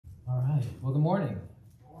right. Well, good morning.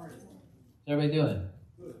 How's everybody doing?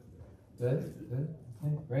 Good? Good?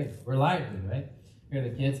 Okay, great. We're lively, right? Hear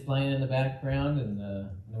the kids playing in the background, and I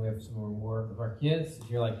know we have some more of our kids. If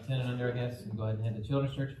you're like 10 and under, I guess, you can go ahead and head to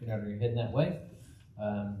Children's Church if you're not already heading that way.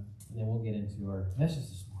 And then we'll get into our message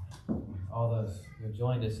this morning. All those who have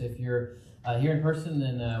joined us. If you're here in person,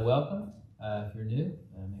 then welcome. If you're new,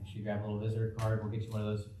 make sure you grab a little visitor card. We'll get you one of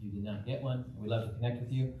those if you did not get one. We'd love to connect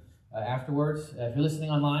with you afterwards. If you're listening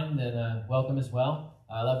online, then welcome as well.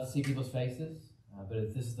 I love to see people's faces, but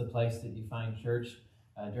if this is the place that you find church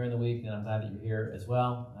during the week, then I'm glad that you're here as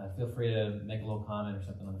well. Feel free to make a little comment or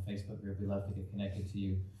something on the Facebook group. We'd love to get connected to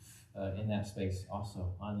you in that space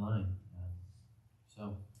also online.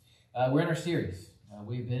 We're in our series.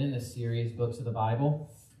 We've been in this series, Books of the Bible,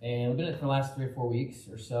 and we've been in it for the last 3 or 4 weeks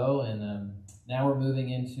or so, and now we're moving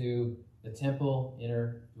into the temple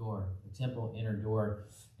inner door. The temple inner door.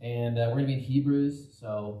 And we're going to be in Hebrews,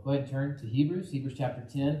 so go ahead and turn to Hebrews chapter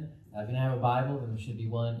 10. If you don't have a Bible, then there should be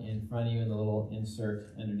one in front of you in the little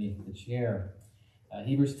insert underneath the chair.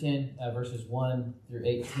 Hebrews 10, verses 1 through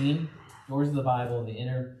 18. Doors of the Bible, the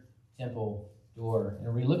inner temple door.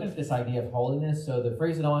 And we're looking at this idea of holiness. So the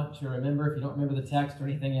phrase that I want you to remember, if you don't remember the text or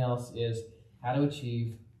anything else, is how to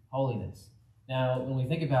achieve holiness. Now, when we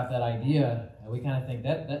think about that idea, we kind of think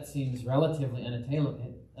that seems relatively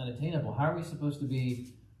unattainable. How are we supposed to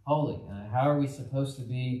be holy? How are we supposed to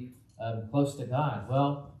be close to God?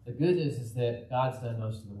 Well, the good news is that God's done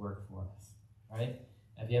most of the work for us, right?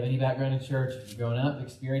 If you have any background in church, if you've grown up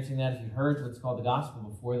experiencing that, if you've heard what's called the gospel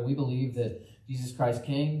before, then we believe that Jesus Christ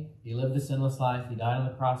came, He lived the sinless life, He died on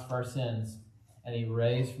the cross for our sins, and He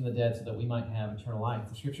raised from the dead so that we might have eternal life.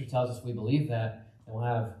 The Scripture tells us we believe that, and we'll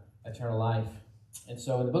have eternal life. And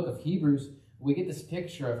so in the book of Hebrews, we get this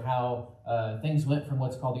picture of how things went from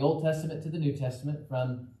what's called the Old Testament to the New Testament,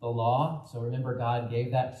 from the law. So remember, God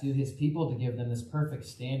gave that to His people to give them this perfect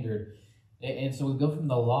standard. And so we go from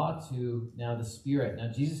the law to now the Spirit.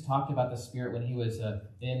 Now, Jesus talked about the Spirit when He was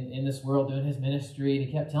in this world doing His ministry, and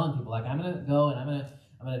He kept telling people, like, I'm going to go and I'm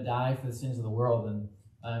going to die for the sins of the world. And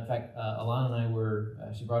in fact, Alana and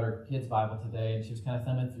I she brought her kids' Bible today, and she was kind of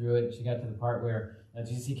thumbing through it. And she got to the part where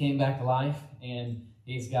Jesus, He came back to life, and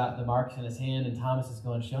He's got the marks in His hand, and Thomas is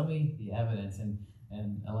going, show me the evidence. And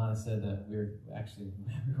Alana said that we were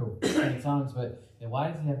singing songs, but why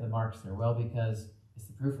does He have the marks there? Well, because it's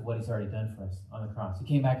the proof of what He's already done for us on the cross. He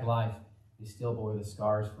came back to life. He still bore the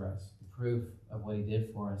scars for us, the proof of what He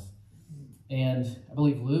did for us. And I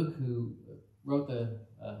believe Luke, who wrote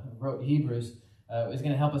Hebrews, is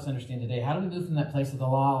going to help us understand today, how do we move from that place of the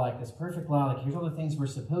law, like this perfect law, like here's all the things we're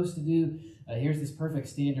supposed to do, here's this perfect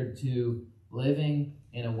standard, to living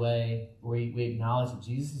in a way where we acknowledge that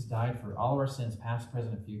Jesus has died for all of our sins, past,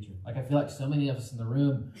 present, and future. Like, I feel like so many of us in the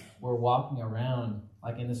room, we're walking around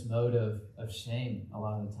like in this mode of shame a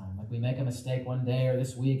lot of the time. Like, we make a mistake one day or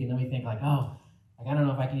this week, and then we think like, oh, I don't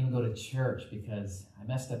know if I can even go to church because I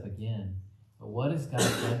messed up again. But what has God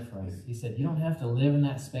done for us? He said, you don't have to live in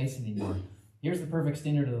that space anymore. Here's the perfect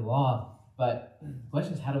standard of the law. But the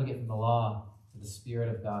question is, how do we get from the law to the Spirit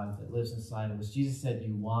of God that lives inside of us? Jesus said,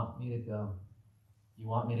 you want me to go. You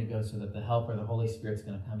want me to go so that the Helper, the Holy Spirit's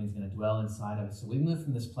going to come. He's going to dwell inside of us. So we move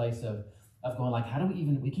from this place of going like,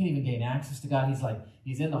 we can't even gain access to God.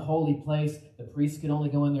 He's in the holy place. The priests could only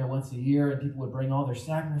go in there once a year, and people would bring all their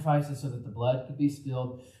sacrifices so that the blood could be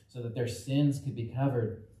spilled, so that their sins could be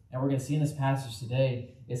covered. And we're going to see in this passage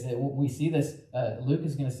today is that when we see this, Luke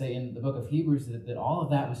is going to say in the book of Hebrews that all of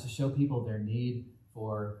that was to show people their need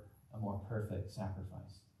for a more perfect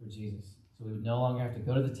sacrifice for Jesus. So we would no longer have to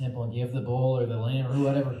go to the temple and give the bull or the lamb or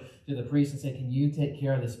whatever to the priest and say, can you take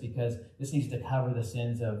care of this, because this needs to cover the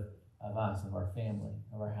sins of us, of our family,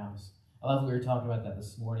 of our house. I love we were talking about that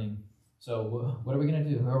this morning. So what are we going to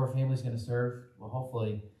do? Whoever family is going to serve, well,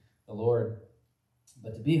 hopefully the Lord.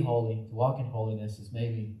 But to be holy, to walk in holiness, is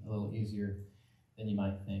maybe a little easier than you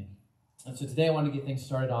might think. And so today I wanted to get things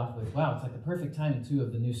started off with, wow, it's like the perfect timing, too,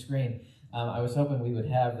 of the new screen. I was hoping we would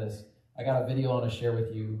have this. I got a video I want to share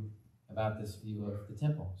with you about this view of the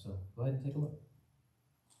temple. So go ahead and take a look.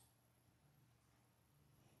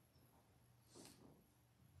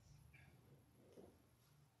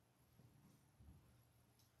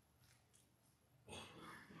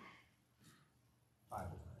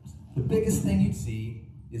 The biggest thing you'd see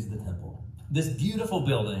is the temple. This beautiful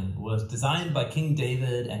building was designed by King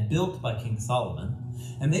David and built by King Solomon,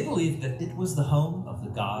 and they believed that it was the home of the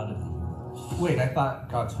God of the universe. Wait, I thought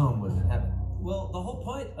God's home was in heaven. Well, the whole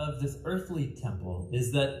point of this earthly temple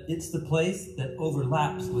is that it's the place that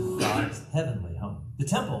overlaps with God's heavenly home. The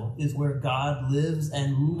temple is where God lives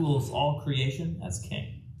and rules all creation as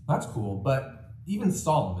king. That's cool, but Even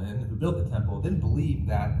Solomon, who built the temple, didn't believe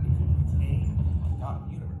that it could contain the God of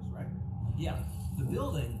the universe, right? Yeah, the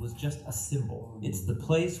building was just a symbol. It's the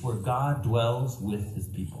place where God dwells with his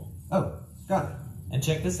people. Oh, got it. And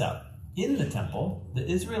check this out. In the temple, the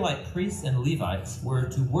Israelite priests and Levites were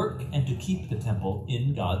to work and to keep the temple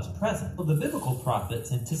in God's presence. Well, the biblical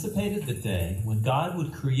prophets anticipated the day when God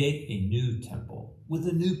would create a new temple with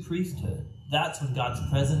a new priesthood. That's when God's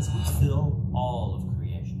presence would fill all of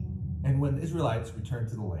creation. And when the Israelites returned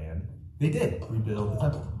to the land, they did rebuild the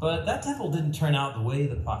temple. But that temple didn't turn out the way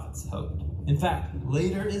the prophets hoped. In fact,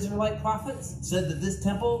 later Israelite prophets said that this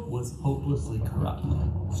temple was hopelessly corrupt.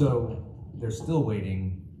 So they're still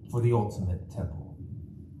waiting for the ultimate temple.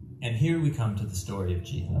 And here we come to the story of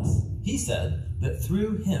Jesus. He said that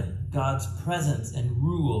through him, God's presence and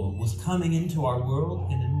rule was coming into our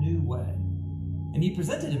world in a new way. And he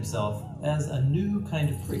presented himself as a new kind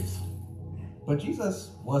of priest. But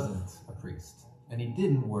Jesus wasn't a priest, and he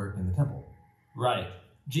didn't work in the temple. Right.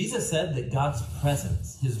 Jesus said that God's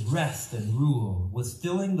presence, his rest and rule, was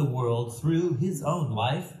filling the world through his own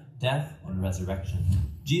life, death, and resurrection.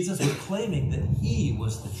 Jesus was claiming that he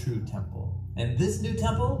was the true temple, and this new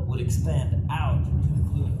temple would expand out to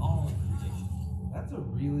include all of creation. That's a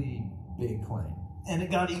really big claim. And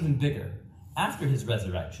it got even bigger. After his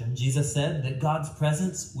resurrection, Jesus said that God's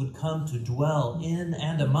presence would come to dwell in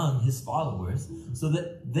and among his followers so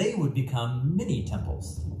that they would become mini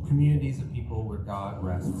temples. Communities of people where God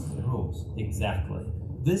rests and rules. Exactly.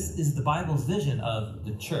 This is the Bible's vision of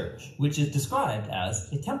the church, which is described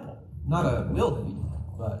as a temple. Not a building,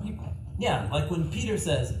 but people. Yeah, like when Peter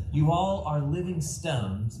says, "You all are living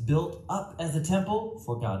stones built up as a temple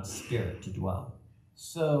for God's Spirit to dwell."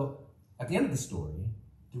 So, at the end of the story,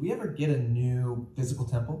 do we ever get a new physical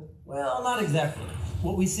temple? Well, not exactly.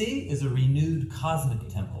 What we see is a renewed cosmic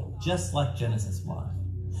temple, just like Genesis 1.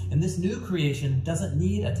 And this new creation doesn't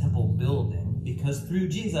need a temple building, because through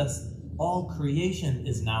Jesus, all creation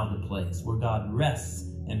is now the place where God rests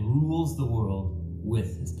and rules the world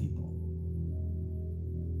with his people.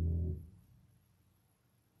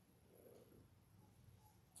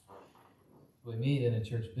 We meet in a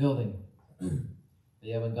church building.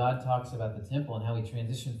 Yeah, when God talks about the temple and how we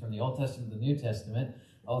transition from the Old Testament to the New Testament,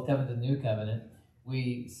 Old Covenant to the New Covenant,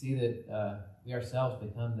 we see that we ourselves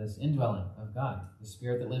become this indwelling of God, the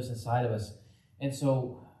Spirit that lives inside of us. And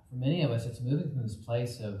so for many of us, it's moving from this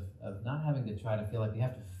place of not having to try to feel like we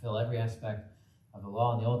have to fulfill every aspect of the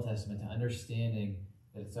law in the Old Testament to understanding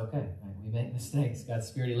that it's okay. Right? We make mistakes. God's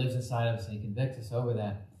Spirit, he lives inside of us and he convicts us over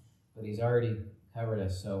that, but he's already covered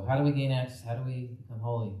us. So how do we gain access? How do we become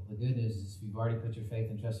holy? The good news is if you've already put your faith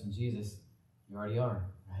and trust in Jesus, you already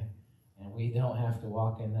are, right? And we don't have to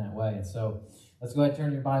walk in that way. And so let's go ahead and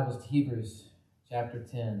turn your Bibles to Hebrews chapter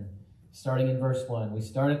 10, starting in verse 1. We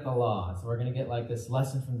start at the law. So we're going to get like this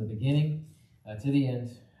lesson from the beginning to the end.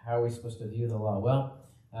 How are we supposed to view the law? Well,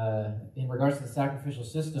 in regards to the sacrificial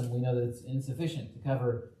system, we know that it's insufficient to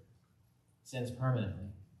cover sins permanently.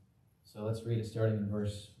 So let's read it starting in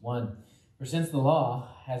verse 1. For since the law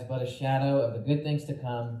has but a shadow of the good things to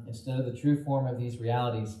come, instead of the true form of these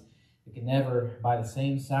realities, it can never, by the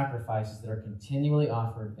same sacrifices that are continually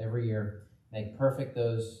offered every year, make perfect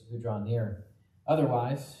those who draw near.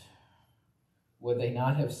 Otherwise, would they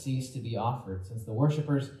not have ceased to be offered, since the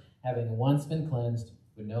worshippers, having once been cleansed,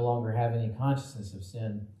 would no longer have any consciousness of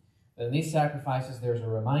sin? But in these sacrifices there is a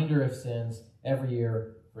reminder of sins every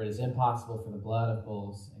year, for it is impossible for the blood of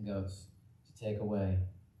bulls and goats to take away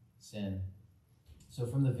sin. So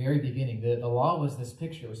from the very beginning, the law was this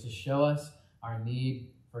picture. It was to show us our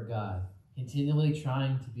need for God. Continually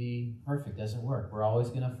trying to be perfect doesn't work. We're always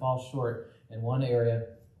going to fall short in one area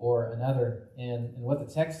or another. And what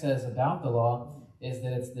the text says about the law is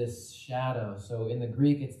that it's this shadow. So in the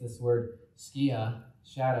Greek, it's this word skia,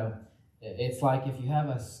 shadow. It's like if you have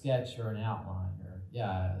a sketch or an outline, or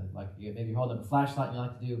like maybe you're holding up a flashlight and you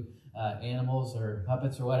like to do animals or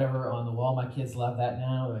puppets or whatever on the wall. My kids love that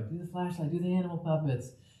now. They're like, do the flashlight, do the animal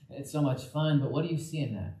puppets. It's so much fun, but what do you see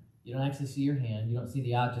in that? You don't actually see your hand. You don't see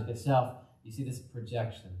the object itself. You see this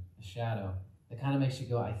projection, a shadow, that kind of makes you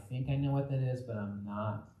go, I think I know what that is, but I'm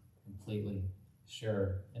not completely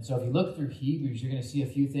sure. And so if you look through Hebrews, you're going to see a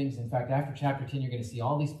few things. In fact, after chapter 10, you're going to see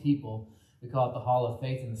all these people. We call it the hall of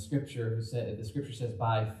faith in the scripture. The scripture says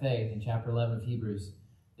by faith in chapter 11 of Hebrews,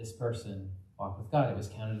 this person walked with God. It was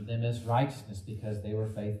counted to them as righteousness because they were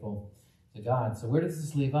faithful to God. So where does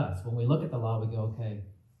this leave us? When we look at the law, we go, okay,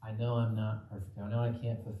 I know I'm not perfect. I know I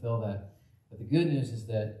can't fulfill that. But the good news is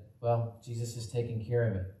that, well, Jesus is taking care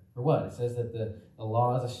of it. For what? It says that the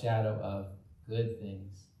law is a shadow of good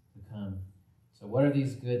things to come. So what are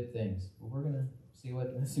these good things? Well, we're going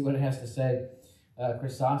to see what it has to say.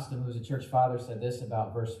 Chrysostom, who's a church father, said this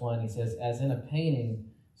about verse 1. He says, as in a painting,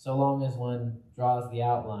 so long as one draws the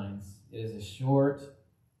outlines, it is as short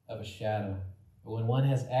of a shadow. But when one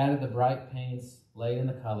has added the bright paints laid in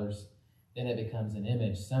the colors, then it becomes an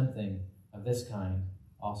image. Something of this kind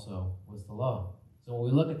also was the law. So when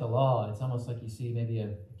we look at the law, it's almost like you see maybe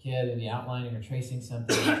a kid in the outlining or tracing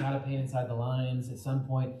something, you try to paint inside the lines at some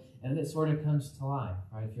point, and it sort of comes to life,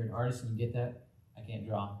 right? If you're an artist and you get that, I can't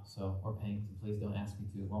draw, or paint, so please don't ask me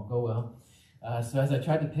to. It won't go well. So as I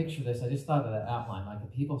tried to picture this, I just thought of that outline. Like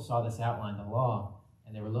the people saw this outline, the law,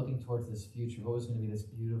 and they were looking towards this future. What was going to be this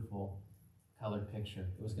beautiful colored picture?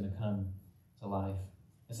 It was going to come to life.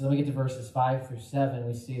 And so then we get to verses 5 through 7.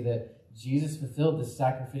 We see that Jesus fulfilled this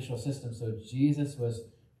sacrificial system. So Jesus was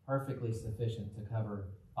perfectly sufficient to cover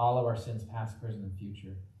all of our sins, past, present, and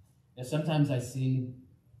future. And sometimes I see,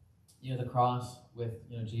 the cross with,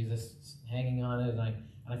 Jesus hanging on it, and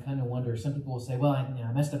I kind of wonder. Some people will say, "Well,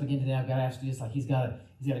 I messed up again today. I've got to ask Jesus, like he's got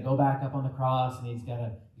to go back up on the cross, and he's got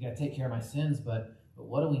to take care of my sins." But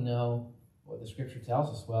what do we know? What the Scripture tells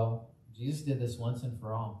us? Well, Jesus did this once and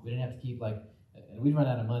for all. We didn't have to keep and we'd run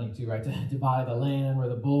out of money too, right? To buy the lamb or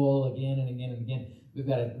the bull again and again and again. We've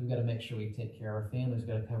got to make sure we take care of our families. We've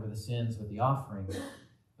got to cover the sins with the offering.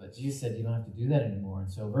 But Jesus said you don't have to do that anymore. And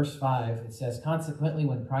so verse 5, it says, consequently,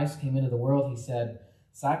 when Christ came into the world, he said,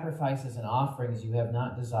 sacrifices and offerings you have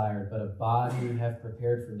not desired, but a body you have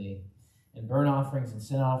prepared for me. In burnt offerings and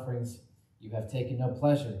sin offerings you have taken no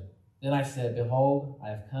pleasure. Then I said, behold, I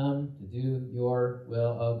have come to do your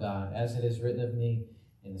will, O God, as it is written of me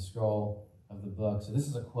in the scroll of the book. So this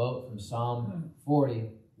is a quote from Psalm 40.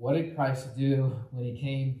 What did Christ do when he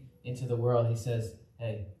came into the world? He says,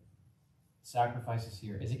 hey, sacrifice is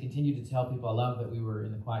here. As he continued to tell people, I love that we were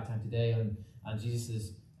in the quiet time today on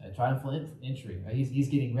Jesus' triumphal entry. Right? He's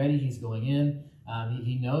getting ready. He's going in.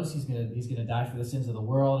 He knows he's gonna die for the sins of the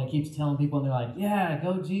world. And he keeps telling people, and they're like, yeah,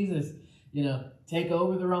 go Jesus. Take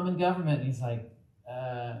over the Roman government. And he's like,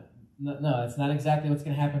 no, that's not exactly what's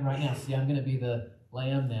going to happen right now. See, I'm going to be the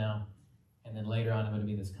lamb now. And then later on, I'm going to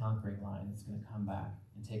be this conquering lion that's going to come back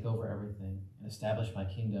and take over everything and establish my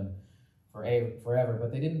kingdom forever.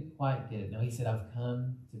 But they didn't quite get it. No, he said, I've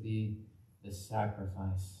come to be the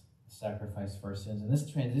sacrifice for our sins. And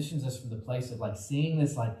this transitions us from the place of seeing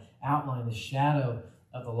this outline, the shadow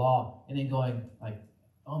of the law, and then going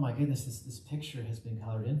oh my goodness, this picture has been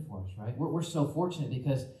colored in for us, right? We're so fortunate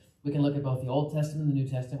because we can look at both the Old Testament and the New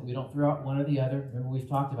Testament. We don't throw out one or the other. Remember, we've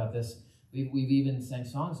talked about this. We've even sang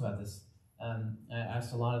songs about this. I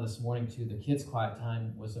asked Alana this morning, too. The kids' quiet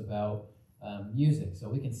time was about music. So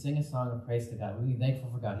we can sing a song of praise to God. We can be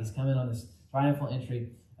thankful for God. He's coming on this triumphal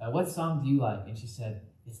entry. What song do you like? And she said,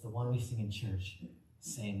 it's the one we sing in church.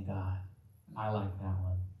 Same God. I like that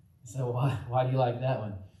one. So why do you like that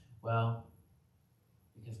one? Well,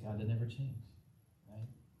 because God did never change, right?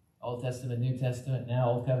 Old Testament, New Testament,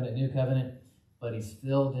 now Old Covenant, New Covenant, but he's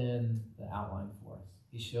filled in the outline for us.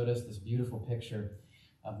 He showed us this beautiful picture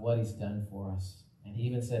of what he's done for us. And he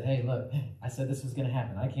even said, hey, look, I said this was going to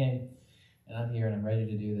happen. I came, and I'm here, and I'm ready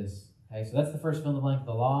to do this. Okay, so that's the first fill in the blank of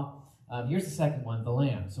the law. Here's the second one, the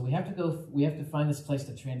Lamb. So we have to find this place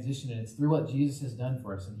to transition, and it's through what Jesus has done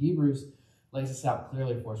for us. And Hebrews lays this out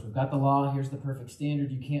clearly for us. We've got the law. Here's the perfect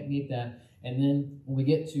standard. You can't meet that. And then when we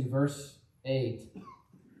get to verse 8,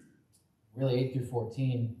 really 8 through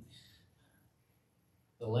 14,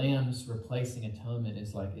 the Lamb's replacing atonement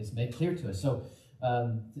is made clear to us. So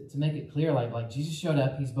to make it clear, like Jesus showed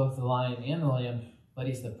up, he's both the lion and the lamb, but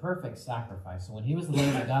he's the perfect sacrifice. So when he was the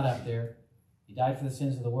lamb that got up there, he died for the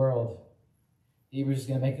sins of the world. Hebrews is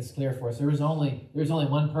going to make this clear for us. There was only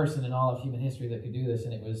one person in all of human history that could do this,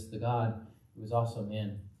 and it was the God who was also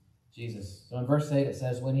man, Jesus. So in verse 8 it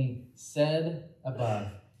says, when he said above,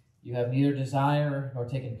 you have neither desire nor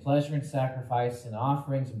taken pleasure in sacrifice and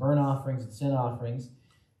offerings and burnt offerings and sin offerings.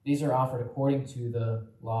 These are offered according to the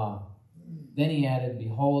law. Then he added,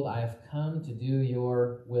 behold, I have come to do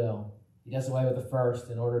your will. He does away with the first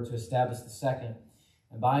in order to establish the second.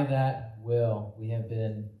 And by that will we have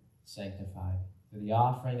been sanctified through the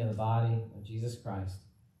offering of the body of Jesus Christ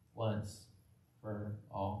once for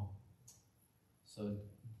all. So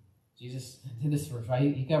Jesus did this for us,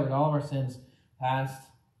 right? He covered all of our sins, past,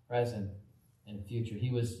 present, and future. He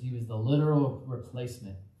was the literal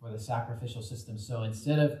replacement for the sacrificial system. So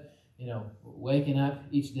instead of waking up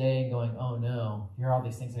each day and going, oh no, here are all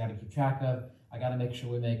these things I got to keep track of. I got to make sure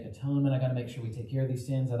we make atonement. I got to make sure we take care of these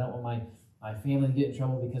sins. I don't want my family to get in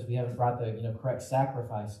trouble because we haven't brought the correct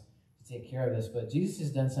sacrifice to take care of this. But Jesus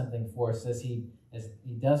has done something for us as he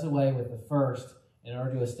does away with the first in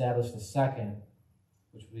order to establish the second.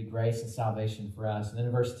 which would be grace and salvation for us. And then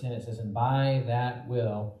in verse 10 it says, and by that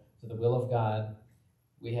will, so the will of God,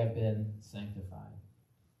 we have been sanctified.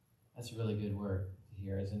 That's a really good word to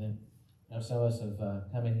hear, isn't it? You know, some of us have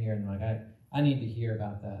come in here and like, I need to hear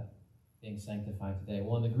about that, being sanctified today.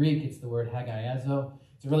 Well, in the Greek, it's the word hagiazo.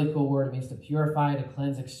 It's a really cool word. It means to purify, to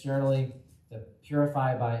cleanse externally, to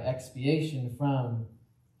purify by expiation from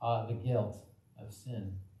the guilt of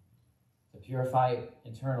sin, to purify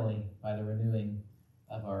internally by the renewing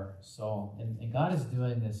of our soul. And God is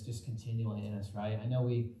doing this just continually in us, right? I know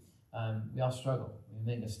we all struggle. We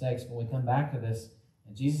make mistakes. When we come back to this,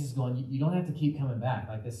 and Jesus is going, you don't have to keep coming back.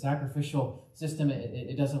 Like this sacrificial system,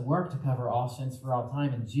 it doesn't work to cover all sins for all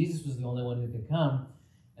time. And Jesus was the only one who could come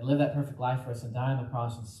and live that perfect life for us and die on the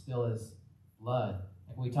cross and spill his blood.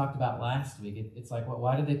 Like we talked about last week, it's like,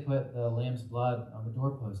 why did they put the lamb's blood on the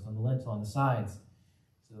doorpost, on the lintel, on the sides?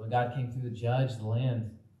 So that when God came through to judge the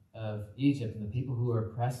land of Egypt and the people who were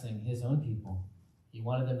oppressing his own people, he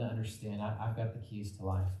wanted them to understand, I've got the keys to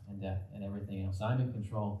life and death and everything else. I'm in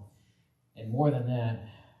control. And more than that,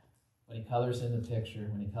 when he colors in the picture,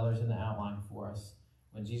 when he colors in the outline for us,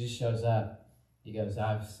 when Jesus shows up, he goes,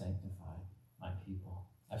 I've sanctified my people.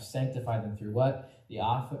 I've sanctified them through what? The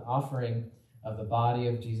offering of the body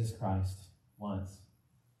of Jesus Christ once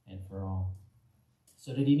and for all.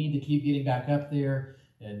 So did he need to keep getting back up there?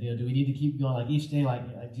 Do we need to keep going like each day,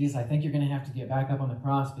 like Jesus, I think you're going to have to get back up on the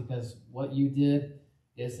cross because what you did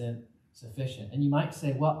isn't sufficient. And you might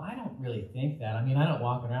say, well, I don't really think that. I mean, I don't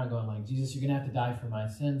walk around going like, Jesus, you're going to have to die for my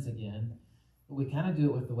sins again. But we kind of do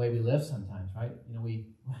it with the way we live sometimes, right? You know, we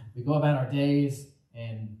go about our days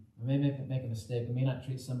and we may make a mistake. We may not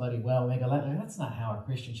treat somebody well. We may go, like, that's not how a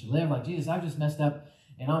Christian should live. Like, Jesus, I've just messed up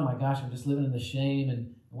and oh my gosh, I'm just living in the shame.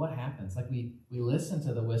 And what happens? Like we listen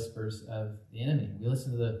to the whispers of the enemy. We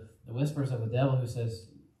listen to the whispers of the devil who says,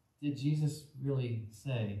 did Jesus really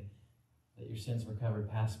say that your sins were covered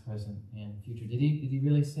past, present, and future? Did he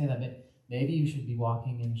really say that? Maybe you should be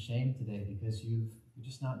walking in shame today because you're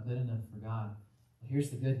just not good enough for God. Well,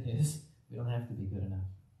 here's the good news. We don't have to be good enough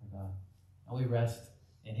for God. And we rest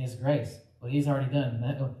in his grace. What he's already done.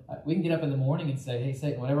 We can get up in the morning and say, hey,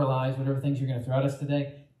 Satan, whatever lies, whatever things you're going to throw at us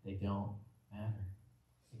today, they don't matter.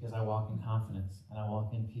 Because I walk in confidence and I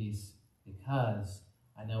walk in peace because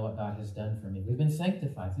I know what God has done for me. We've been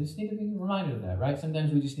sanctified. So we just need to be reminded of that, right?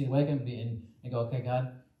 Sometimes we just need to wake up and go, okay,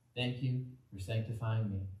 God, thank you for sanctifying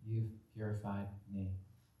me. You've purified me.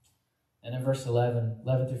 And in verse 11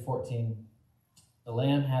 through 14, the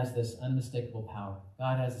Lamb has this unmistakable power.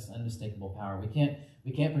 God has this unmistakable power. We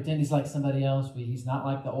can't pretend he's like somebody else. He's not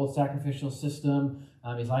like the old sacrificial system.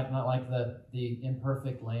 He's not like the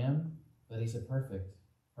imperfect lamb, but he's a perfect,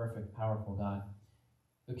 powerful God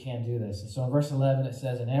who can do this. And so in verse 11 it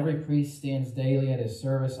says, and every priest stands daily at his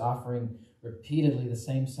service, offering repeatedly the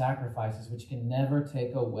same sacrifices, which can never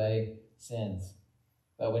take away sins.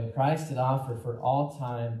 But when Christ had offered for all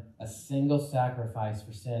time a single sacrifice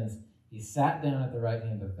for sins, he sat down at the right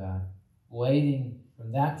hand of God, waiting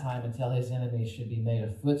from that time until his enemies should be made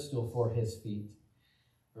a footstool for his feet.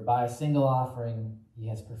 For by a single offering he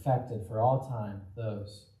has perfected for all time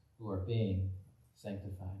those who are being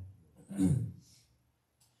sanctified.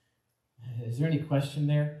 Is there any question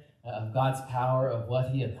there of God's power, of what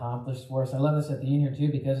he accomplished for us? I love this at the end here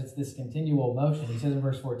too, because it's this continual motion. He says in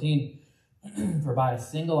verse 14, for by a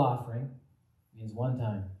single offering, means one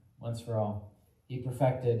time, once for all, he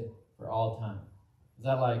perfected for all time. Is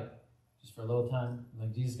that like just for a little time?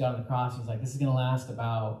 Like Jesus got on the cross, he's like, this is going to last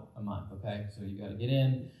about a month, okay? So you got to get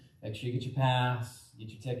in, make sure you get your pass, get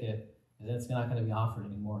your ticket, and then it's not going to be offered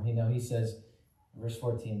anymore. You know, he says in verse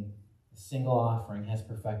 14, a single offering has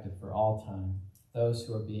perfected for all time those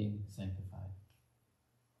who are being sanctified.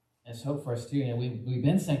 And it's hope for us too. You know, we've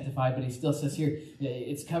been sanctified, but he still says here,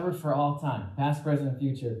 it's covered for all time, past, present, and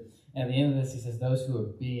future. And at the end of this, he says, those who are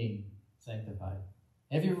being sanctified.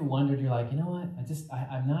 Have you ever wondered, you're like, you know what,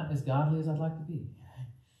 I'm not as godly as I'd like to be.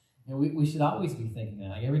 You know, we should always be thinking that.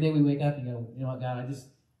 Like every day we wake up and go, you know what, God,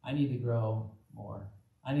 I need to grow more.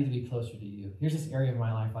 I need to be closer to you. Here's this area of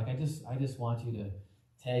my life, like I just want you to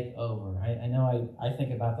take over. I know I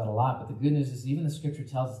think about that a lot, but the good news is even the scripture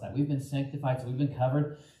tells us that we've been sanctified, so we've been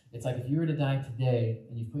covered. It's like if you were to die today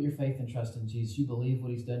and you put your faith and trust in Jesus, you believe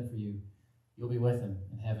what he's done for you, you'll be with him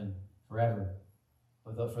in heaven forever.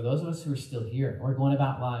 But for those of us who are still here, we're going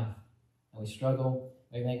about life, and we struggle,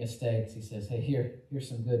 we make mistakes, he says, hey, here's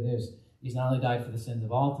some good news. He's not only died for the sins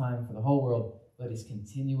of all time, for the whole world, but he's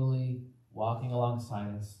continually walking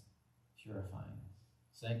alongside us, purifying us,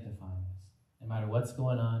 sanctifying us. No matter what's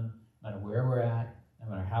going on, no matter where we're at, no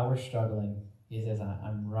matter how we're struggling, he says,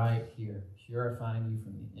 I'm right here, purifying you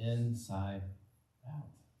from the inside out.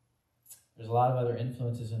 There's a lot of other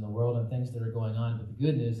influences in the world and things that are going on, but the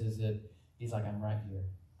good news is that he's like, I'm right here.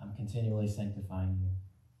 I'm continually sanctifying you.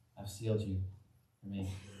 I've sealed you for me.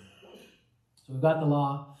 So we've got the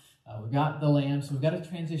law, we've got the Lamb, so we've got to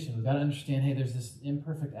transition. We've got to understand, hey, there's this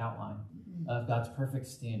imperfect outline of God's perfect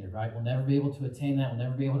standard, right? We'll never be able to attain that. We'll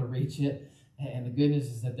never be able to reach it. And the good news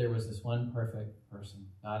is that there was this one perfect person,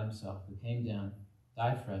 God himself, who came down,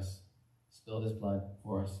 died for us, spilled his blood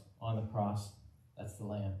for us on the cross. That's the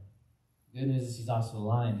Lamb. The good news is he's also the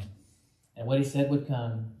Lion. And what he said would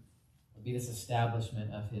come would be this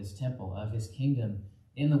establishment of his temple, of his kingdom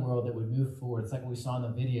in the world that would move forward. It's like what we saw in the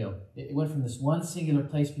video. It went from this one singular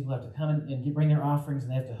place people have to come and bring their offerings,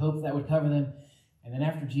 and they have to hope that would cover them. And then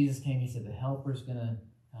after Jesus came, he said the Helper's going to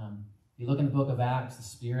come. If you look in the book of Acts, the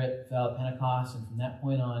Spirit fell at Pentecost, and from that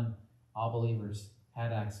point on, all believers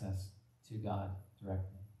had access to God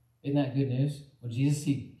directly. Isn't that good news? When Jesus,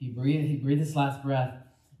 he breathed his last breath,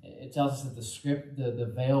 it tells us that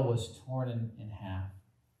the veil was torn in half.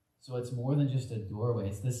 So it's more than just a doorway.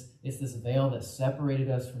 It's this veil that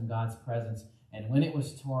separated us from God's presence. And when it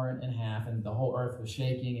was torn in half and the whole earth was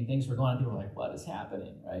shaking and things were going on, people were like, what is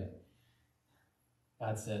happening, right?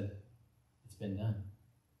 God said, it's been done.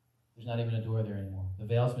 There's not even a door there anymore. The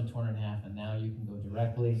veil's been torn in half, and now you can go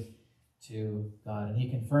directly to God. And he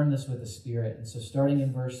confirmed this with the Spirit. And so starting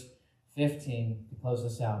in verse 15, to close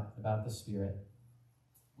this out about the Spirit,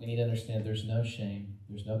 we need to understand there's no shame,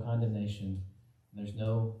 there's no condemnation, and there's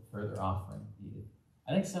no further offering needed.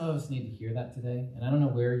 I think some of us need to hear that today. And I don't know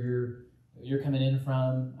where you're coming in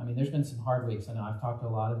from. I mean, there's been some hard weeks. I know I've talked to a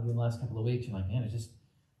lot of you in the last couple of weeks. You're like, man,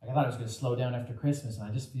 I thought it was going to slow down after Christmas, and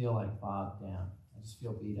I just feel like bogged down. I just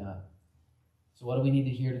feel beat up. So what do we need to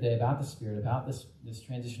hear today about the Spirit, about this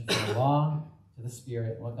transition from the law to the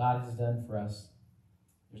Spirit, what God has done for us?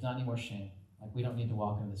 There's not any more shame. Like, we don't need to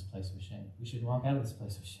walk into this place of shame. We should walk out of this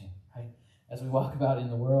place of shame, right? As we walk about in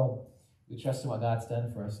the world, we trust in what God's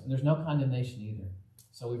done for us. And there's no condemnation either.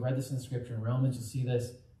 So we've read this in the Scripture. In Romans, you'll see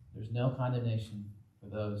this. There's no condemnation for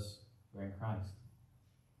those who are in Christ.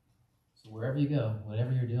 So wherever you go,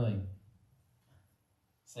 whatever you're doing,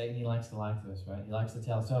 Satan, he likes to lie to us, right? He likes to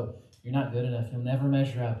tell us, oh, you're not good enough. You'll never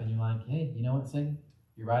measure up. And you're like, hey, you know what, Satan?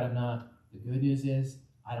 You're right, I'm not. The good news is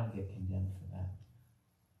I don't get condemned for that.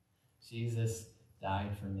 Jesus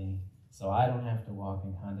died for me, so I don't have to walk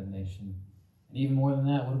in condemnation. And even more than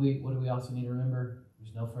that, what do we also need to remember?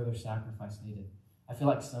 There's no further sacrifice needed. I feel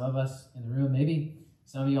like some of us in the room, maybe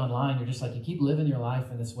some of you online, you're just like, you keep living your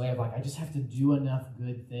life in this way of like, I just have to do enough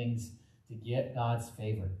good things to get God's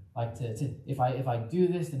favor. Like if I do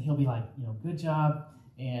this, then he'll be like, good job,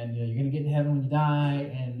 and you're going to get to heaven when you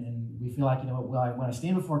die. And we feel like, when I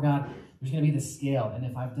stand before God, there's going to be this scale, and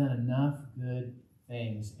if I've done enough good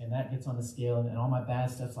things, and that gets on the scale, and all my bad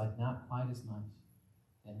stuff's like not quite as much,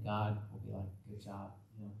 then God will be like, good job,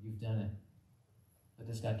 you've done it. But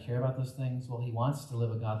does God care about those things? Well, he wants to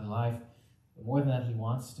live a godly life, but more than that, he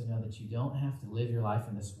wants to know that you don't have to live your life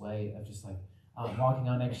in this way of just like, walking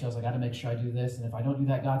on eggshells. I got to make sure I do this, and if I don't do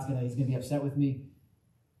that, he's gonna be upset with me.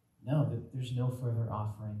 No, there's no further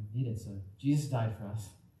offering needed. So Jesus died for us.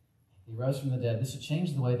 He rose from the dead. This should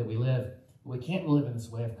change the way that we live. But we can't live in this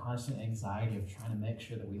way of constant anxiety of trying to make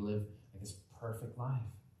sure that we live like this perfect life.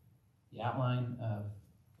 The outline of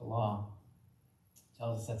the law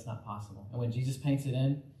tells us that's not possible. And when Jesus paints it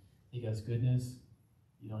in, he goes, good news,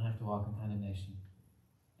 you don't have to walk in condemnation.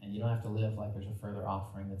 And you don't have to live like there's a further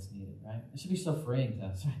offering that's needed, right? It should be so freeing to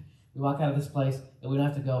us, right? We walk out of this place and we don't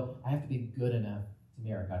have to go, I have to be good enough to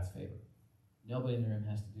merit God's favor. Nobody in the room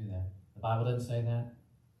has to do that. The Bible doesn't say that.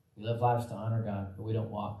 We live lives to honor God, but we don't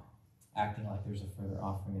walk acting like there's a further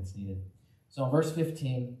offering that's needed. So in verse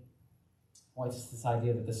 15, points us to this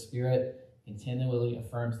idea that the Spirit continually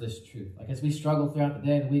affirms this truth. Like as we struggle throughout the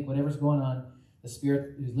day, the week, whatever's going on, the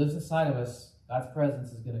Spirit who lives inside of us, God's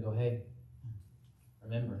presence is going to go, hey,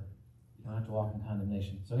 remember, you don't have to walk in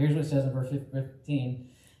condemnation. So here's what it says in verse 15.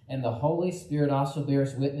 And the Holy Spirit also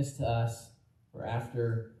bears witness to us, for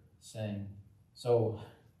after saying. So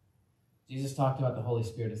Jesus talked about the Holy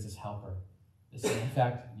Spirit as this helper. In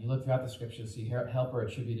fact, you look throughout the Scriptures, you see helper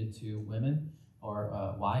attributed to women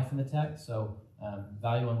or wife in the text. So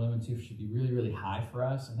value on women too should be really, really high for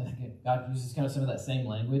us. And then again, God uses kind of some of that same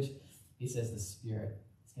language. He says the Spirit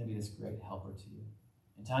is going to be this great helper to you.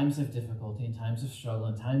 In times of difficulty, in times of struggle,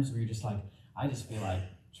 in times where you're just like, I just feel like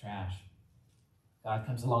trash. God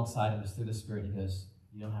comes alongside of us through the Spirit. He goes,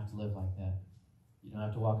 you don't have to live like that. You don't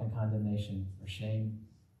have to walk in condemnation or shame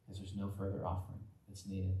because there's no further offering that's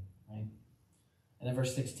needed, right? And in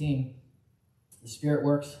verse 16, the Spirit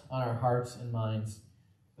works on our hearts and minds,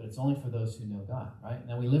 but it's only for those who know God, right?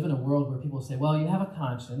 Now, we live in a world where people say, well, you have a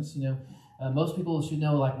conscience, most people should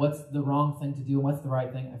know, like, what's the wrong thing to do and what's the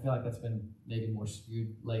right thing. I feel like that's been maybe more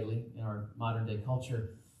skewed lately in our modern-day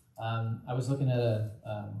culture. I was looking at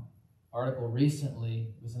an article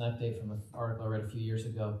recently. It was an update from an article I read a few years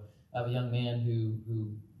ago of a young man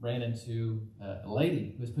who ran into a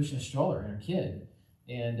lady who was pushing a stroller and her kid.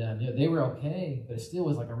 And they were okay, but it still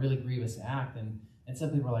was like a really grievous act. And some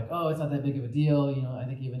people were like, oh, it's not that big of a deal. I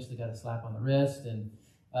think he eventually got a slap on the wrist. And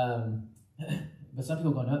but some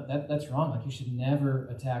people go, no, that's wrong. Like, you should never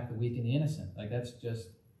attack the weak and the innocent. Like, that's just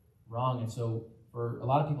wrong. And so for a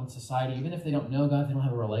lot of people in society, even if they don't know God, they don't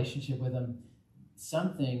have a relationship with Him,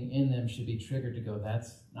 something in them should be triggered to go,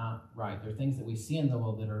 that's not right. There are things that we see in the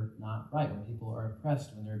world that are not right, when people are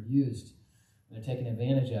oppressed, when they're abused, when they're taken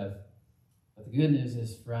advantage of. But the good news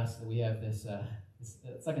is for us that we have this,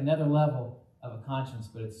 it's like another level of a conscience,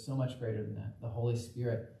 but it's so much greater than that. The Holy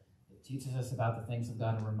Spirit, it teaches us about the things of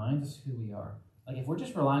God and reminds us who we are. Like, if we're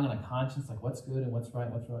just relying on a conscience, like what's good and what's right,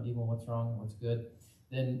 what's wrong, evil, what's wrong and what's good,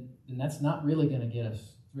 then that's not really going to get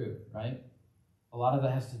us through, right? A lot of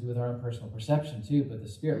that has to do with our own personal perception too, but the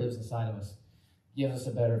Spirit lives inside of us, gives us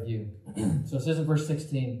a better view. So it says in verse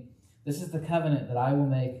 16, this is the covenant that I will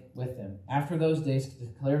make with them. After those days,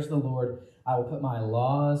 declares the Lord, I will put my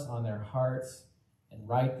laws on their hearts and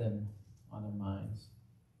write them on their minds.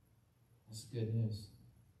 This is good news.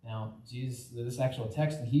 Now, Jesus, this actual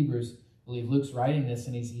text in Hebrews, I believe Luke's writing this,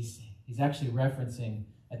 and he's actually referencing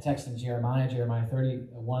a text in Jeremiah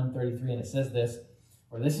 31:33, and it says this,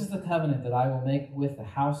 for this is the covenant that I will make with the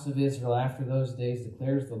house of Israel after those days,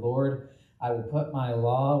 declares the Lord. I will put my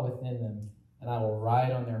law within them, and I will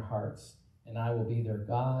write on their hearts, and I will be their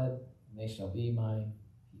God, and they shall be my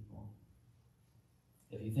people.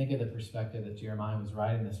 If you think of the perspective that Jeremiah was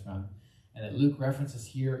writing this from, and that Luke references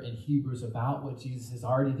here in Hebrews about what Jesus has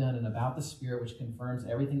already done and about the Spirit, which confirms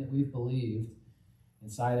everything that we've believed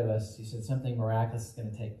inside of us, he said something miraculous is going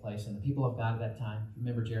to take place. And the people of God at that time,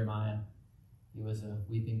 remember Jeremiah, he was a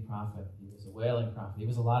weeping prophet. He was a wailing prophet. He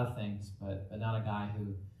was a lot of things, but not a guy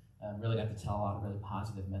who really got to tell a lot of really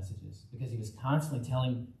positive messages, because he was constantly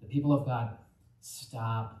telling the people of God,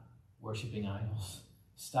 stop worshiping idols.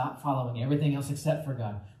 Stop following everything else except for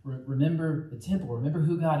God. Remember the temple. Remember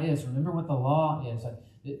who God is. Remember what the law is.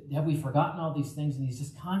 Have we forgotten all these things? And he's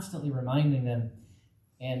just constantly reminding them.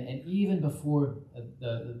 And even before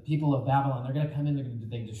the people of Babylon, they're going to come in,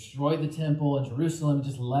 they destroyed the temple in Jerusalem and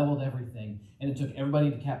just leveled everything. And it took everybody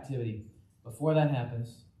into captivity. Before that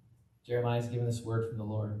happens, Jeremiah is given this word from the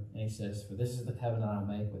Lord. And he says, for this is the covenant I will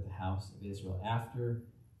make with the house of Israel after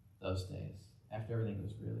those days. After everything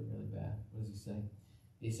goes really, really bad. What does he say?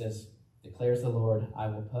 He says, declares the Lord, I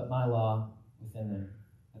will put my law within them.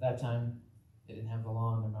 At that time, they didn't have the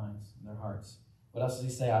law in their minds, in their hearts. What else does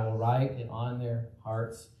he say? I will write it on their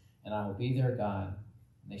hearts, and I will be their God,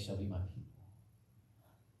 and they shall be my people.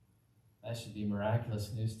 That should be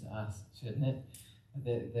miraculous news to us, shouldn't it?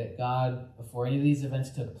 That God, before any of these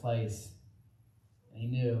events took place, and he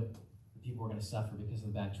knew the people were going to suffer because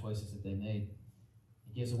of the bad choices that they made.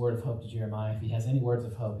 He gives a word of hope to Jeremiah. If he has any words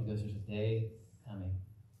of hope, he goes, there's a day coming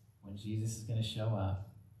when Jesus is going to show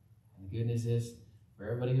up. And the good news is, for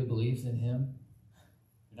everybody who believes in him,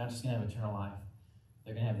 they're not just going to have eternal life.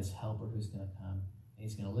 They're going to have this helper who's going to come. And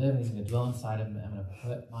he's going to live, and he's going to dwell inside of them. I'm going to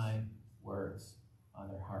put my words on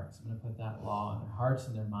their hearts. I'm going to put that law on their hearts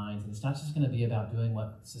and their minds. And it's not just going to be about doing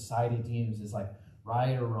what society deems as like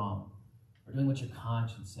right or wrong, or doing what your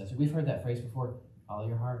conscience says. We've heard that phrase before, follow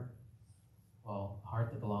your heart. Well, the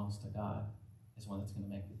heart that belongs to God is one that's going to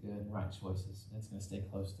make the good and right choices, and it's going to stay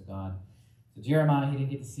close to God. So Jeremiah, he didn't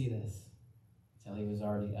get to see this until he was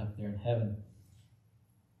already up there in heaven.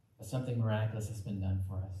 But something miraculous has been done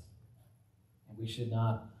for us. And we should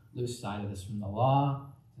not lose sight of this, from the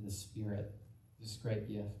law to the Spirit. This great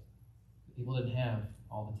gift that people didn't have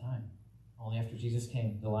all the time. Only after Jesus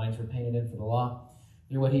came, the lines were painted in for the law.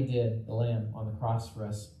 Through what he did, the Lamb on the cross for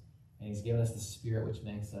us, and he's given us the Spirit, which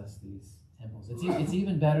makes us these temples. It's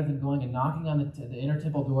even better than going and knocking on the inner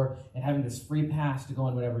temple door and having this free pass to go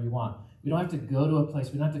in whatever you want. We don't have to go to a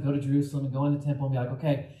place. We don't have to go to Jerusalem and go in the temple and be like,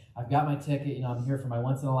 okay, I've got my ticket. I'm here for my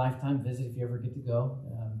once-in-a-lifetime visit. If you ever get to go,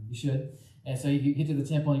 you should. And so you get to the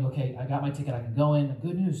temple and you go, okay, I got my ticket. I can go in.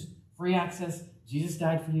 Good news, free access. Jesus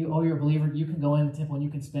died for you. Oh, you're a believer. You can go in the temple and you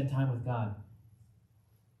can spend time with God.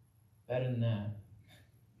 Better than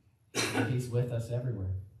that, he's with us everywhere.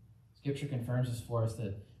 Scripture confirms this for us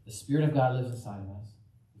that the Spirit of God lives inside of us.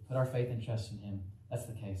 We put our faith and trust in him. That's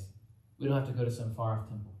the case. We don't have to go to some far-off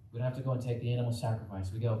temple. We don't have to go and take the animal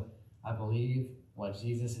sacrifice. We go, I believe what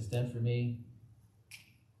Jesus has done for me,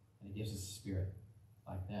 and he gives us the Spirit.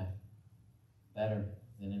 like that. Better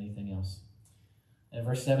than anything else. And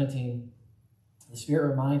verse 17, the Spirit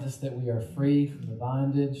reminds us that we are free from the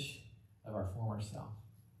bondage of our former self.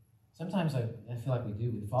 Sometimes I feel like we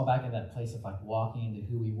do. We fall back in that place of like walking into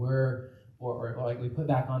who we were, or like we put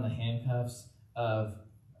back on the handcuffs of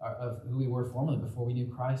who we were formerly before we knew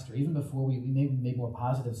Christ, or even before we maybe made more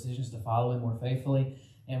positive decisions to follow Him more faithfully.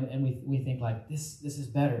 And we think like, this is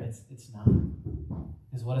better. It's not.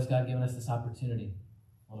 Because what has God given us this opportunity?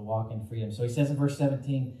 Well, to walk in freedom. So He says in verse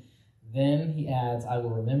 17, then He adds, I will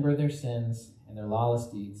remember their sins and their lawless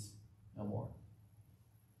deeds no more.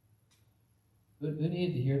 Who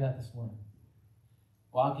needed to hear that this morning?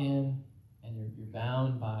 Walk in and you're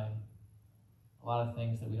bound by a lot of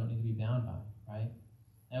things that we don't need to be bound by, right?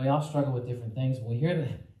 And we all struggle with different things. When we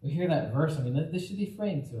hear that verse, I mean, this should be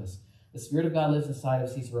freeing to us. The Spirit of God lives inside of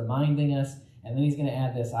us. He's reminding us, and then He's going to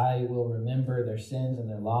add this, I will remember their sins and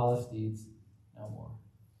their lawless deeds no more.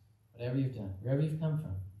 Whatever you've done, wherever you've come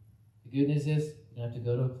from. The good news is you don't have to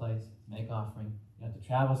go to a place, make offering. You don't have to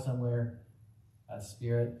travel somewhere. God's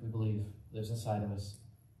Spirit, we believe, lives inside of us.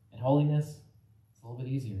 And holiness, it's a little bit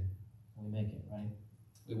easier when we make it, right?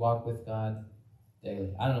 We walk with God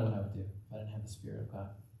daily. I don't know what I would do if I didn't have the Spirit of God.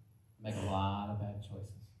 I make a lot of bad choices.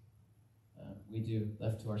 We do,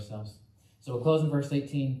 left to ourselves. So we'll close in verse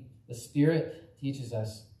 18. The Spirit teaches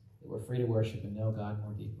us that we're free to worship and know God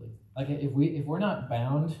more deeply. Like if we're not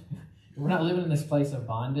bound, if we're not living in this place of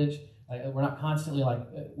bondage, we're not constantly like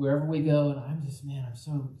wherever we go, and I'm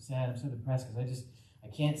so sad, I'm so depressed because I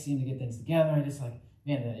can't seem to get things together. I just like,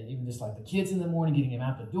 man, even just like the kids in the morning, getting them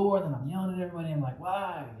out the door, then I'm yelling at everybody. I'm like,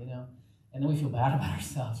 why? And then we feel bad about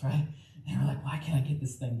ourselves, right? And we're like, why can't I get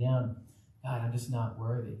this thing down? God, I'm just not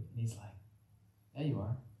worthy. And He's like, yeah, you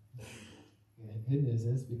are. The good news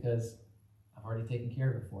is because I've already taken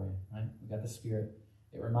care of it for you, right? We've got the Spirit.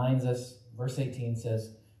 It reminds us, verse 18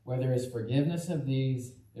 says, where there is forgiveness of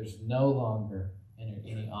these, there's no longer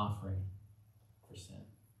any offering for sin.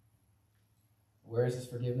 Where is this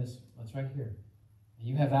forgiveness? Well, it's right here.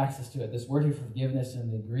 You have access to it. This word here, forgiveness,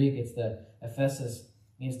 in the Greek, it's the ephesis,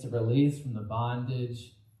 means to release from the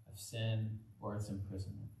bondage of sin or its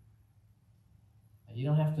imprisonment. You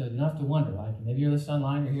don't have to wonder. Like maybe you're listening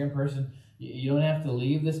online, you're here in person. You don't have to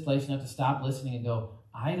leave this place. You don't have to stop listening and go,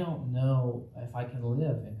 I don't know if I can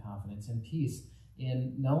live in confidence and peace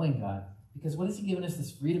in knowing God. Because what has He given us this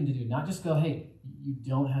freedom to do? Not just go, hey, you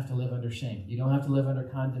don't have to live under shame. You don't have to live under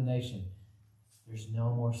condemnation. There's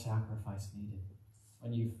no more sacrifice needed.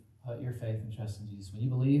 When you put your faith and trust in Jesus, when you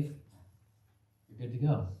believe, you're good to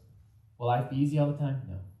go. Will life be easy all the time?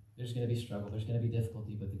 No. There's going to be struggle. There's going to be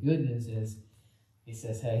difficulty. But the good news is, He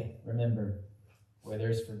says, hey, remember, where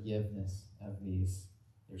there's forgiveness of these,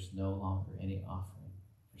 there's no longer any offering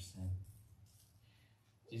for sin.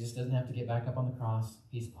 Jesus doesn't have to get back up on the cross.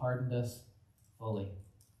 He's pardoned us fully.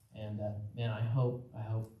 And man, I hope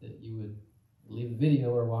that you would leave the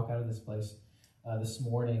video or walk out of this place this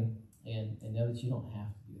morning and know that you don't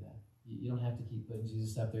have to do that. You don't have to keep putting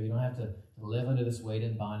Jesus up there. You don't have to live under this weight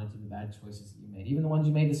and bondage of the bad choices that you made. Even the ones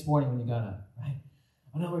you made this morning when you got up, right?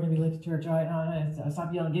 Oh no, we're going to be late to church. All right, no,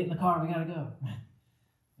 stop yelling, get in the car, we got to go.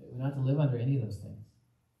 We don't have to live under any of those things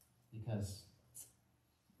because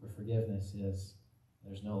where forgiveness is,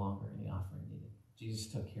 there's no longer any offering needed.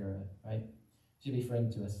 Jesus took care of it, right? It should be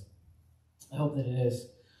freeing to us. I hope that it is.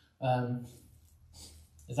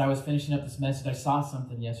 As I was finishing up this message, I saw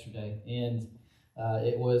something yesterday, and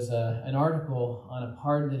it was an article on a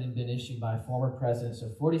pardon that had been issued by a former president. So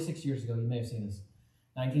 46 years ago, you may have seen this,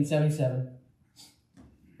 1977,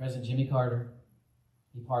 President Jimmy Carter,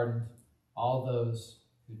 he pardoned all those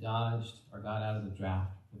who dodged or got out of the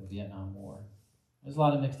draft for the Vietnam War. There's a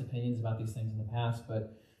lot of mixed opinions about these things in the past,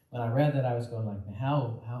 but when I read that, I was going like,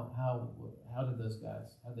 how did those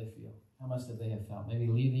guys, how did they feel? How much did they have felt? Maybe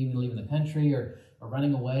leaving the country or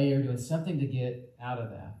running away or doing something to get out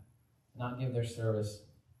of that, not give their service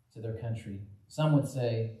to their country. Some would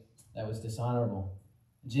say that was dishonorable.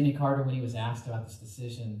 Jimmy Carter, when he was asked about this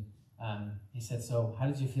decision, he said, so how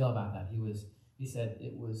did you feel about that? He said,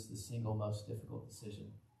 it was the single most difficult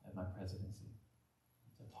decision of my presidency,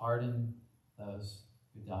 to pardon those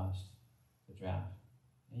who dodged the draft.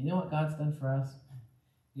 And you know what God's done for us?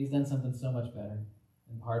 He's done something so much better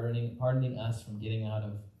than pardoning us from getting out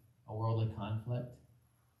of a worldly conflict.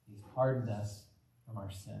 He's pardoned us from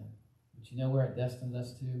our sin. But you know where it destined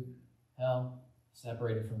us to? Hell,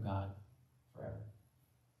 separated from God forever.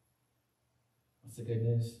 What's the good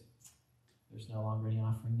news? There's no longer any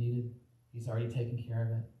offering needed. He's already taken care of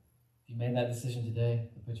it. If you made that decision today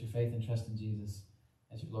to put your faith and trust in Jesus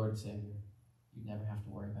as your Lord and Savior, you'd never have to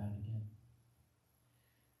worry about it again.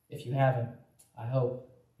 If you haven't, I hope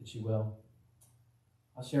that you will.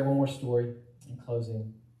 I'll share one more story in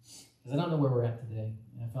closing, because I don't know where we're at today.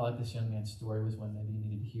 And I felt like this young man's story was one maybe you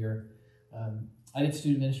needed to hear. I did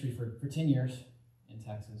student ministry for 10 years in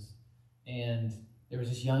Texas, and there was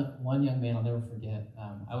this one young man I'll never forget.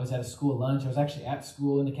 I was at a school lunch. I was actually at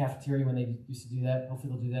school in the cafeteria when they used to do that.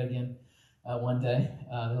 Hopefully they'll do that again one day.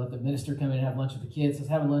 They let the minister come in and have lunch with the kids. So I was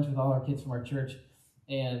having lunch with all our kids from our church,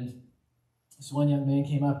 and this one young man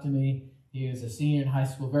came up to me. He was a senior in high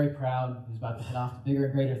school, very proud. He was about to head off to bigger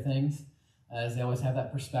and greater things, as they always have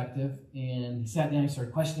that perspective. And he sat down. He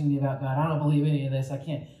started questioning me about God. I don't believe any of this. I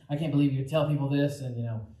can't believe you tell people this. And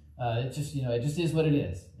it just is what it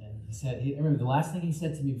is. And he said, I remember the last thing he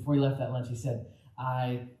said to me before he left that lunch. He said,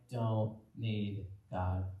 "I don't need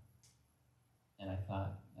God." And I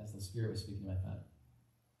thought, as the Spirit was speaking, I thought,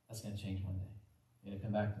 that's going to change one day. It's going to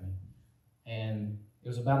come back to me. And it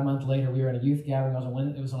was about a month later. We were at a youth gathering.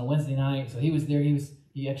 It was on a Wednesday night, so he was there.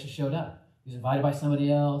 He actually showed up. He was invited by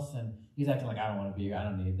somebody else, and he's acting like, "I don't want to be here. I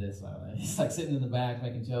don't need this." He's like sitting in the back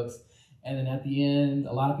making jokes. And then at the end,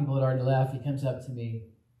 a lot of people had already left. He comes up to me,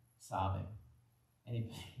 sobbing, and he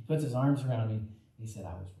puts his arms around me. He said,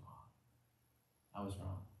 "I was wrong. I was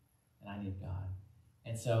wrong, and I need God."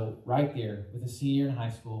 And so right there, with a senior in high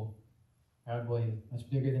school, proud boy, much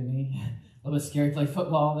bigger than me, a little bit scary, played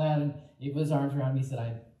football, all that, and he put his arms around me. He said,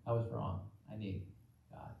 I was wrong. I need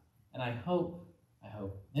God. And I hope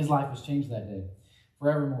his life was changed that day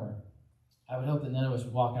forevermore. I would hope that none of us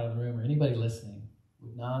would walk out of the room, or anybody listening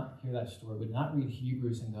would not hear that story, would not read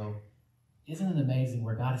Hebrews and go, "Isn't it amazing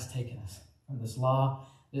where God has taken us from this law,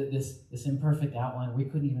 this imperfect outline? We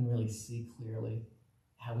couldn't even really see clearly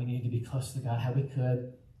how we needed to be close to God, how we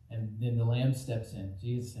could." And then the Lamb steps in,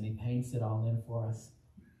 Jesus, and he paints it all in for us.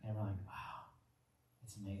 And we're like, wow,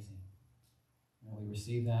 it's amazing. And we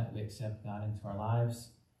receive that, we accept God into our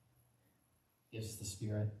lives, gives us the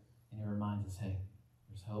Spirit, and he reminds us, hey,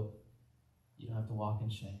 there's hope. You don't have to walk in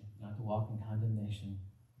shame. You don't have to walk in condemnation.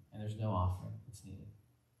 And there's no offering that's needed.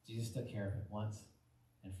 Jesus took care of it once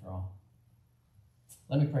and for all.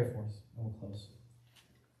 Let me pray for us, and we'll close.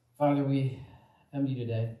 Father, we come to you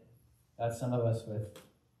today. God, some of us with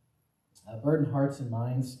burdened hearts and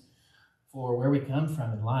minds for where we come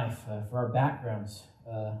from in life, for our backgrounds.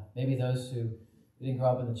 Maybe those who didn't grow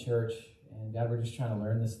up in the church, and God, we're just trying to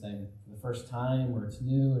learn this thing for the first time, where it's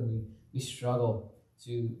new, and we struggle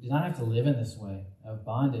to not have to live in this way of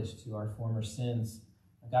bondage to our former sins.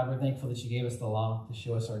 God, we're thankful that you gave us the law to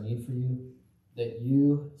show us our need for you, that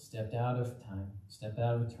you stepped out of time, stepped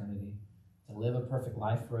out of eternity, to live a perfect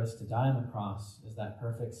life for us, to die on the cross as that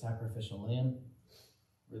perfect sacrificial lamb.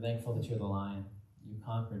 We're thankful that you're the Lion. You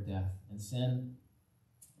conquered death and sin.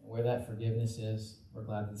 And where that forgiveness is, we're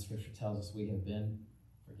glad that the Scripture tells us we have been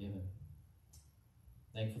forgiven.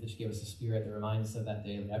 Thankful that you give us a Spirit that reminds us of that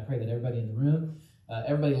daily. I pray that everybody in the room,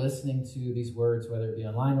 everybody listening to these words, whether it be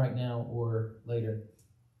online right now or later,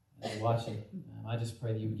 as they watch it, I just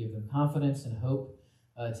pray that you would give them confidence and hope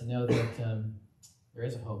to know that there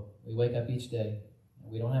is a hope. We wake up each day,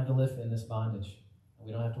 and we don't have to live in this bondage, and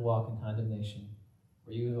we don't have to walk in condemnation,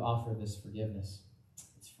 where you have offered this forgiveness.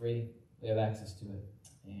 It's free. We have access to it,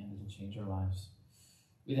 and it will change our lives.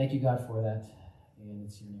 We thank you, God, for that, and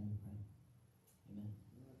it's your name we pray.